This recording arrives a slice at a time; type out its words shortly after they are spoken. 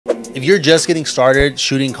If you're just getting started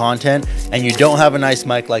shooting content and you don't have a nice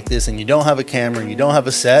mic like this and you don't have a camera, you don't have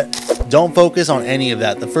a set, don't focus on any of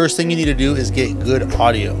that. The first thing you need to do is get good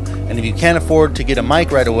audio. And if you can't afford to get a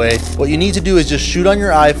mic right away, what you need to do is just shoot on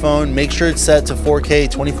your iPhone, make sure it's set to 4K,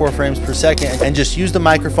 24 frames per second, and just use the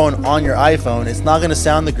microphone on your iPhone. It's not gonna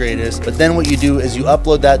sound the greatest, but then what you do is you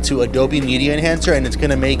upload that to Adobe Media Enhancer and it's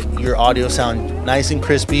gonna make your audio sound nice and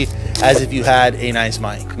crispy as if you had a nice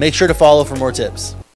mic. Make sure to follow for more tips.